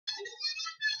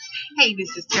Hey,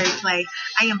 this is Terry Clay.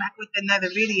 I am back with another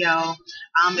video.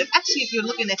 If you're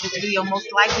looking at this video,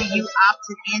 most likely you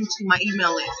opted into my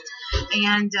email list.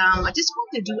 And I just want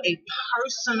to do a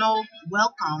personal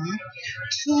welcome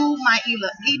to my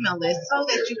email list so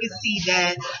that you can see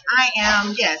that I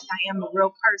am a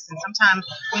real person. Sometimes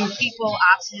when people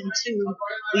opt into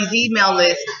these email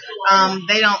lists,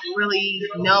 they don't really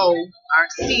know or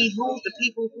see who the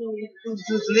people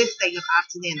whose list they have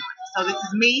opted in on. So this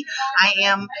is me. I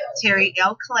am Terry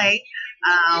L. Clay.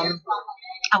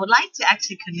 I would like to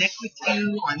actually connect with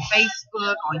you on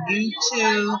Facebook, on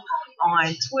YouTube,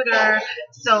 on Twitter.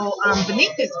 So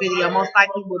beneath this video, most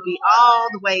likely will be all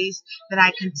the ways that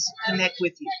I can connect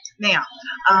with you. Now,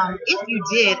 if you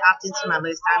did opt into my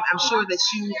list, I'm sure that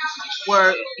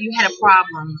you had a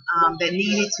problem that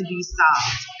needed to be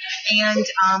solved. And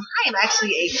I am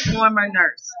actually a former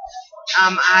nurse.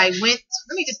 Let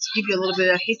me just give you a little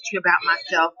bit of history about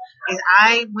myself.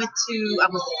 I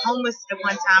was homeless at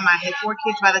one time. I had 4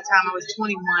 kids by the time I was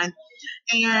 21.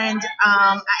 And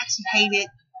I actually hated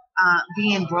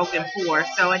being broke and poor.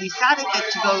 So I decided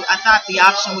I thought the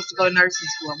option was to go to nursing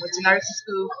school. I went to nursing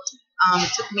school.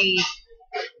 It took me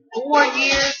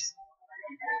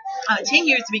 10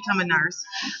 years to become a nurse.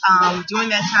 During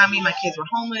that time, me and my kids were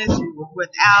homeless. We were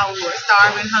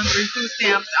starving, hungry, food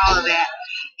stamps, all of that.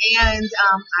 And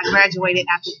I graduated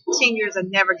after 10 years of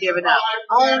never giving up,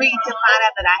 only to find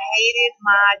out that I hated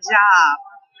my job.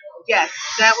 Yes,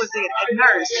 that was it, a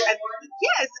nurse.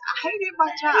 Yes, I hated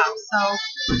my job. So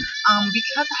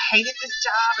because I hated this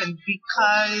job and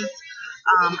because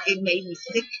it made me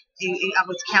sick, I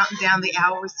was counting down the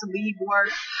hours to leave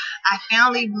work, I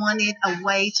finally wanted a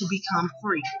way to become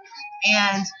free.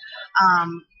 And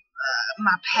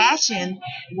my passion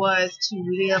was to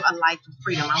live a life of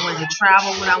freedom. I wanted to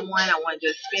travel when I wanted. I wanted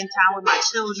to spend time with my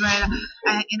children.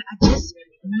 And I just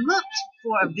looked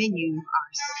for a venue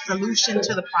or solution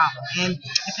to the problem. And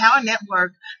the Power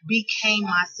Network became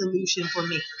my solution for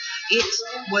me. It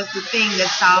was the thing that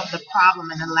solved the problem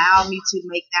and allowed me to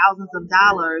make thousands of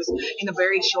dollars in a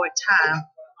very short time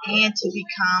and to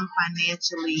become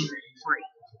financially free.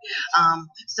 I'm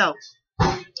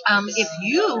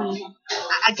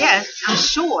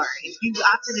sure if you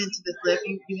opted into this list,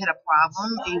 you had a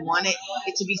problem, you wanted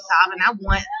it to be solved, and I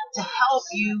want to help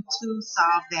you to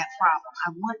solve that problem.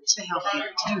 I want to help you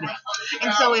to do that.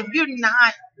 And so if you're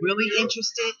not really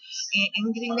interested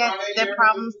in getting that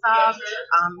problem solved,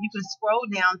 you can scroll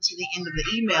down to the end of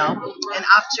the email and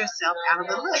opt yourself out of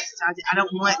the list. I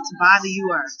don't want to bother you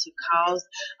or to cause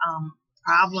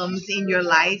problems in your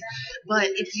life, but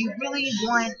if you really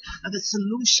want the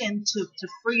solution to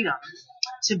freedom,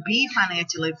 to be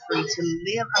financially free, to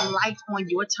live a life on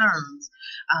your terms,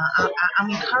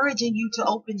 I'm encouraging you to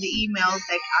open the emails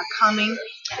that are coming.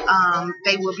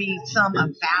 They will be some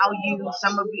of value,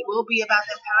 some of it will be about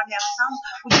the power now, some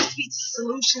will just be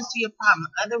solutions to your problem,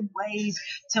 other ways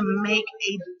to make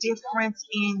a difference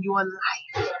in your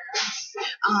life.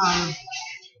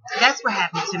 That's what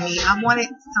happened to me. I wanted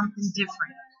something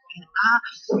different. And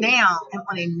I now am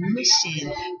on a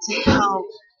mission to help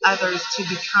others to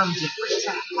become different,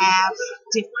 to have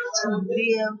different, to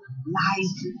live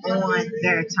life on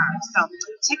their terms. So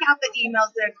check out the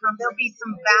emails that come. There'll be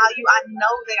some value. I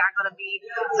know there are going to be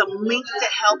some links to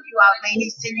help you out. Maybe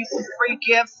send you some free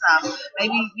gifts,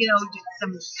 maybe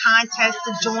some contests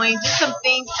to join, just some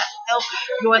things to help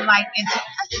your life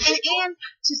and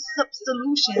just some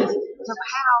solutions of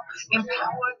how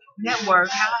Empower Network,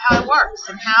 how it works,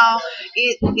 and how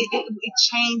it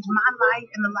changed my life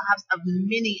and the lives of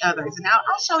many others. And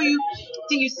I'll send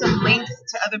you some links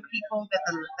to other people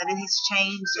that it has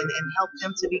changed and helped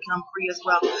them to become free as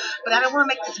well. But I don't want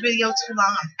to make this video too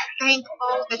long. I'm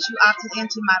thankful that you opted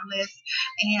into my list,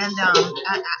 and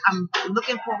I'm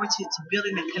looking forward to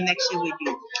building a connection with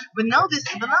you. But know this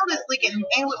link, and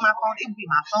with my phone, it will be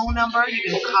my phone number. You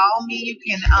can call me, you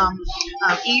can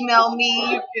email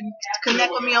me, you can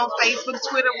connect with me on Facebook,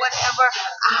 Twitter, whatever.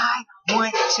 I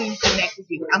want to connect with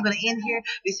you. I'm going to end here.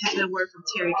 This has been a word from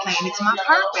Terry Clay, and it's my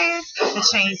purpose to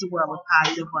change the world with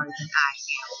positive words, and I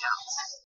am out.